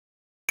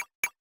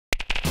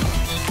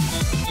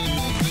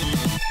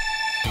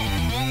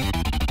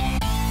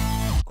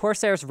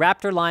Corsair's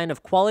Raptor line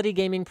of quality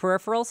gaming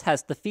peripherals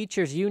has the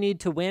features you need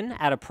to win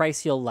at a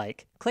price you'll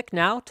like. Click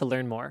now to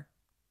learn more.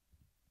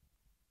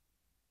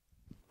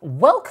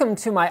 Welcome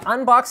to my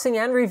unboxing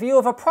and review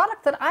of a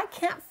product that I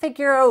can't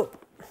figure out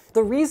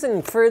the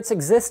reason for its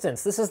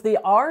existence. This is the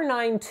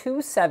R9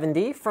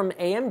 270 from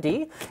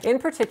AMD. In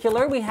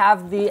particular, we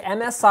have the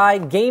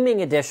MSI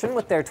Gaming Edition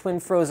with their twin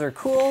Frozr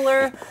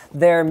cooler,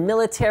 their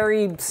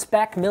military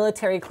spec,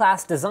 military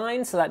class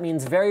design, so that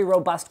means very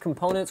robust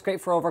components,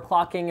 great for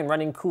overclocking and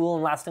running cool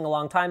and lasting a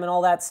long time and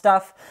all that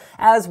stuff,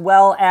 as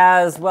well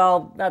as,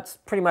 well, that's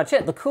pretty much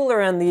it. The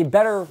cooler and the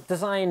better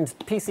designed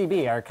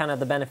PCB are kind of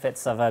the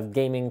benefits of a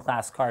gaming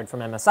class card from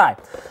MSI.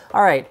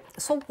 All right,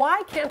 so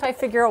why can't I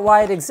figure out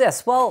why it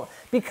exists? Well,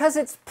 because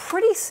it's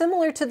pretty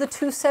similar to the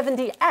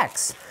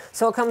 270X.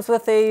 So it comes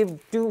with a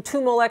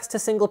 2mol-X to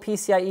single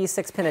PCIe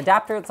 6-pin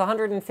adapter. It's a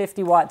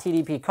 150 watt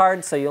TDP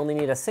card, so you only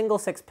need a single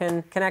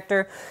 6-pin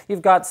connector.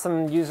 You've got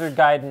some user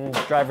guide and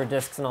driver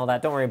disks and all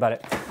that. Don't worry about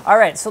it. All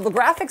right, so the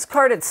graphics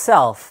card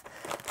itself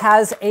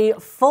has a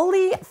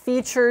fully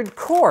featured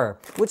core,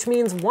 which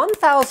means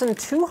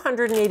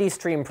 1,280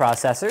 stream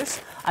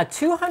processors, a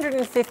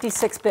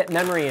 256-bit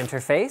memory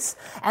interface,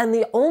 and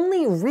the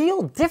only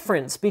real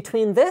difference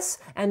between this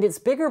and its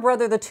bigger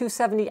brother, the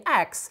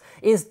 270X,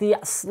 is the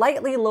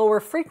slightly lower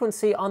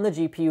frequency on the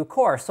GPU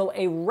core. So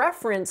a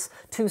reference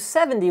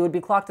 270 would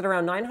be clocked at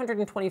around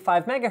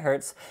 925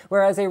 megahertz,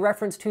 whereas a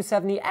reference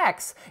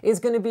 270X is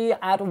going to be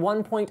at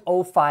 1.05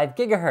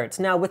 gigahertz.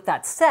 Now, with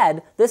that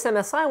said, this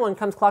MSI one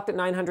comes clocked at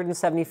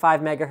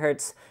 975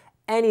 megahertz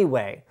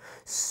anyway.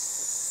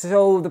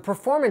 So the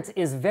performance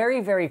is very,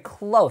 very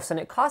close, and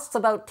it costs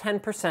about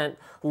 10%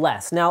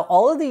 less. Now,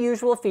 all of the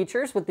usual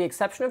features, with the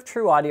exception of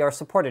True Audio, are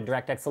supported.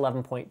 DirectX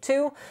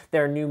 11.2,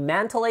 their new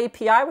Mantle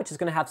API, which is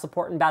going to have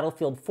support in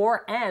Battlefield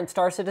 4 and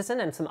Star Citizen,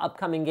 and some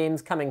upcoming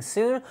games coming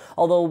soon,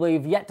 although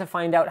we've yet to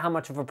find out how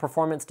much of a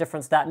performance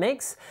difference that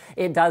makes.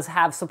 It does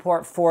have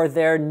support for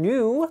their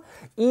new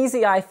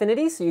Easy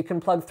Eyefinity, so you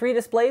can plug 3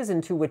 displays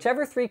into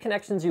whichever 3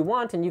 connections you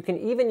want, and you can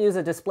even use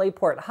a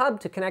DisplayPort hub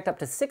to connect up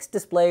to 6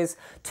 displays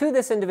to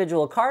this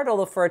individual card,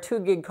 although for a 2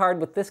 gig card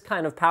with this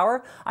kind of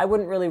power, I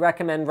wouldn't really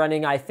recommend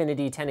running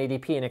Eyefinity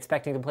 1080p and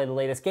expecting to play the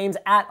latest games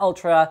at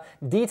ultra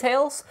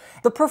details.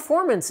 The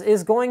performance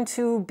is going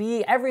to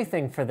be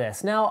everything for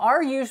this. Now,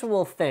 our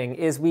usual thing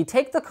is we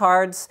take the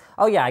cards,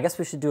 oh yeah, I guess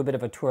we should do a bit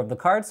of a tour of the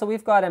cards. So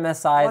we've got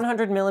MSI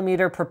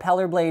 100mm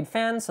propeller blade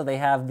fans, so they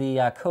have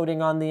the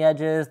coating on the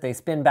edges, they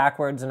spin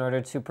backwards in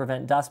order to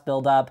prevent dust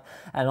buildup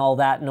and all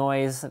that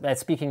noise.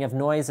 Speaking of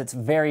noise, it's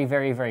very,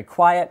 very, very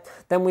quiet.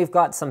 Then we've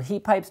got some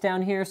heat pipes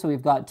down here. So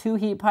we've got 2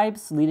 heat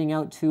pipes leading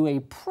out to a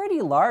pretty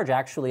large,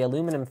 actually,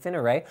 aluminum fin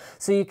array.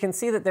 So you can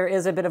see that there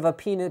is a bit of a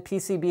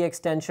PCB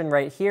extension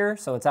right here.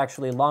 So it's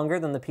actually longer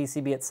than the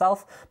PCB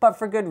itself, but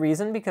for good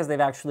reason, because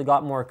they've actually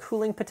got more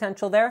cooling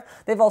potential there.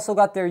 They've also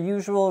got their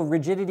usual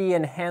rigidity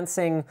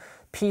enhancing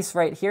piece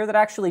right here that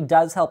actually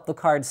does help the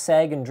card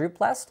sag and droop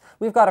less.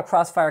 We've got a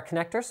crossfire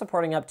connector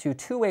supporting up to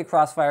 2-way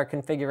crossfire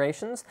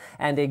configurations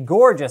and a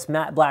gorgeous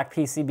matte black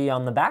PCB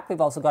on the back.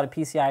 We've also got a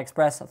PCI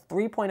Express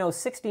 3.0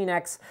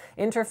 16X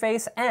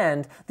interface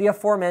and the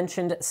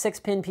aforementioned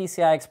 6-pin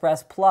PCI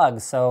Express plug.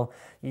 So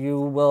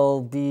you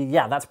will be,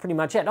 yeah, that's pretty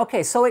much it.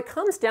 Okay, so it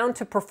comes down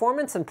to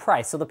performance and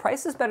price. So the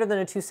price is better than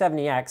a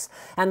 270X,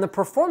 and the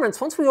performance,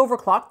 once we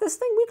overclock this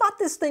thing, we got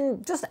this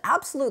thing just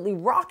absolutely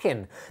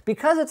rocking.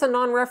 Because it's a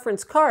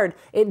non-reference card,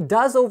 it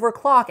does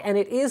overclock, and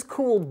it is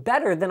cooled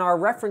better than our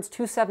reference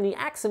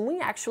 270X, and we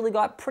actually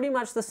got pretty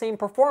much the same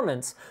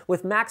performance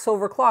with max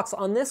overclocks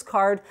on this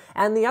card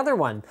and the other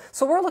one.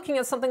 So we're looking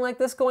at something like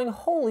this going,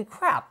 holy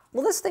crap,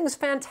 well, this thing's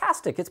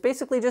fantastic. It's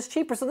basically just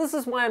cheaper. So this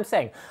is why I'm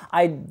saying,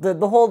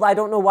 the whole I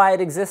don't know why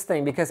it exists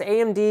thing, because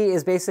AMD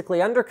is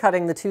basically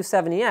undercutting the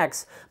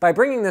 270X by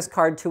bringing this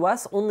card to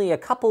us only a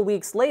couple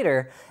weeks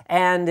later,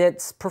 and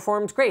it's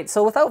performed great.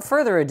 So without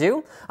further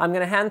ado, I'm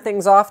going to hand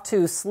things off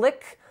to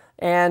Slick,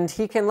 and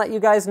he can let you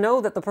guys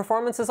know that the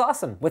performance is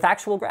awesome with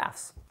actual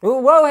graphs. Ooh,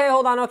 whoa, hey,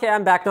 hold on, okay,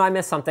 I'm back. No, I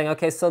missed something.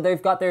 Okay, so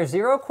they've got their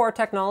zero-core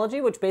technology,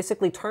 which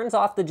basically turns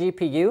off the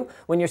GPU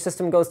when your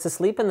system goes to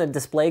sleep and the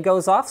display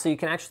goes off, so you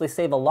can actually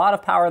save a lot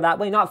of power that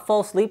way. Not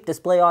full sleep,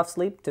 display off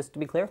sleep, just to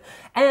be clear.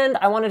 And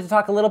I wanted to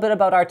talk a little bit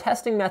about our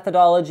testing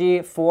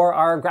methodology for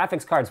our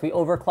graphics cards. We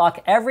overclock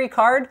every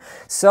card,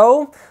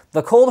 so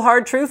the cold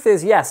hard truth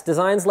is, yes,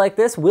 designs like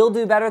this will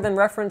do better than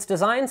reference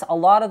designs a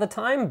lot of the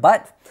time,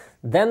 but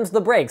them's the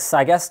breaks.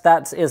 I guess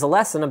that is a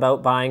lesson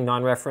about buying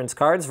non-reference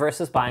cards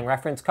versus buying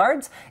reference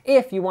cards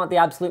if you want the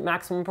absolute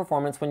maximum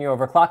performance when you're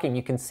overclocking.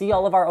 You can see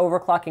all of our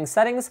overclocking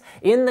settings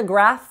in the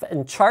graph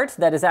and chart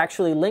that is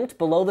actually linked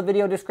below the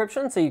video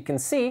description, so you can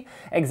see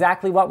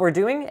exactly what we're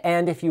doing.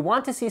 And if you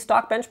want to see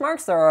stock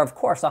benchmarks, there are of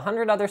course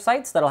 100 other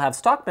sites that'll have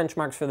stock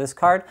benchmarks for this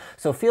card,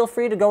 so feel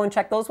free to go and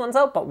check those ones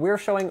out, but we're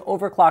showing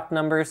overclocked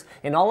numbers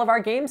in all of our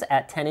games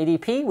at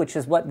 1080p, which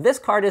is what this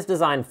card is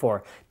designed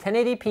for.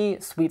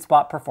 1080p sweet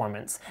spot performance.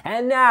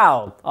 And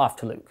now, off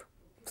to Luke.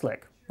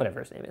 Slick,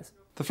 whatever his name is.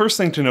 The first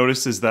thing to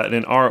notice is that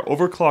in our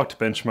overclocked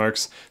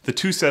benchmarks, the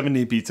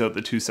 270 beats out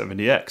the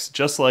 270X,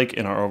 just like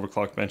in our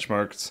overclocked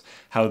benchmarks,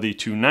 how the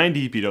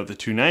 290 beat out the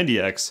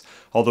 290X,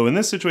 although in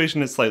this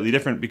situation it's slightly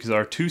different because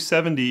our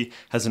 270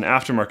 has an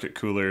aftermarket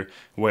cooler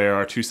where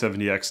our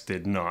 270X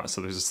did not,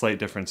 so there's a slight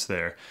difference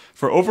there.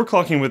 For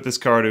overclocking with this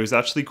card, it was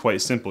actually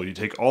quite simple. You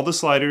take all the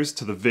sliders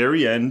to the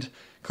very end,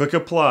 click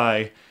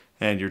apply,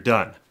 and you're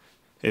done.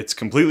 It's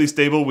completely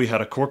stable. We had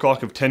a core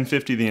clock of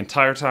 1050 the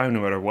entire time.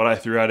 No matter what I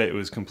threw at it, it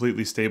was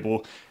completely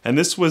stable. And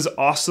this was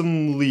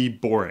awesomely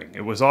boring.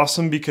 It was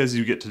awesome because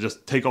you get to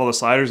just take all the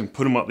sliders and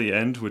put them at the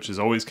end, which is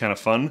always kind of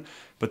fun.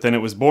 But then it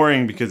was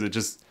boring because it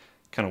just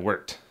kind of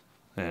worked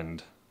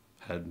and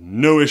had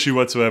no issue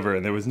whatsoever.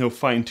 And there was no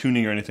fine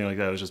tuning or anything like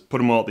that. It was just put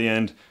them all at the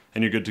end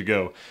and you're good to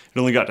go. It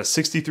only got to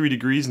 63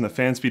 degrees and the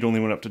fan speed only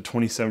went up to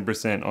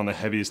 27% on the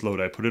heaviest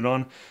load I put it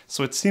on.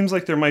 So it seems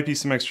like there might be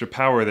some extra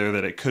power there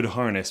that it could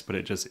harness, but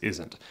it just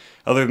isn't.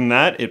 Other than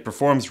that, it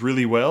performs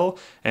really well.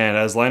 And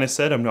as Linus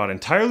said, I'm not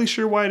entirely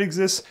sure why it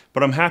exists,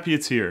 but I'm happy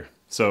it's here.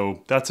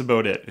 So that's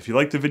about it. If you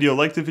liked the video,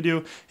 like the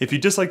video. If you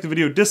dislike the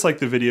video, dislike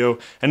the video.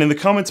 And in the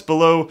comments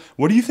below,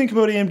 what do you think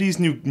about AMD's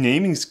new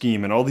naming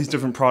scheme and all these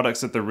different products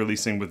that they're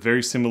releasing with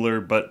very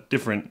similar but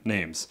different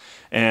names?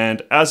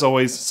 And as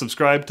always,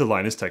 subscribe to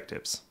Linus Tech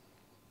Tips.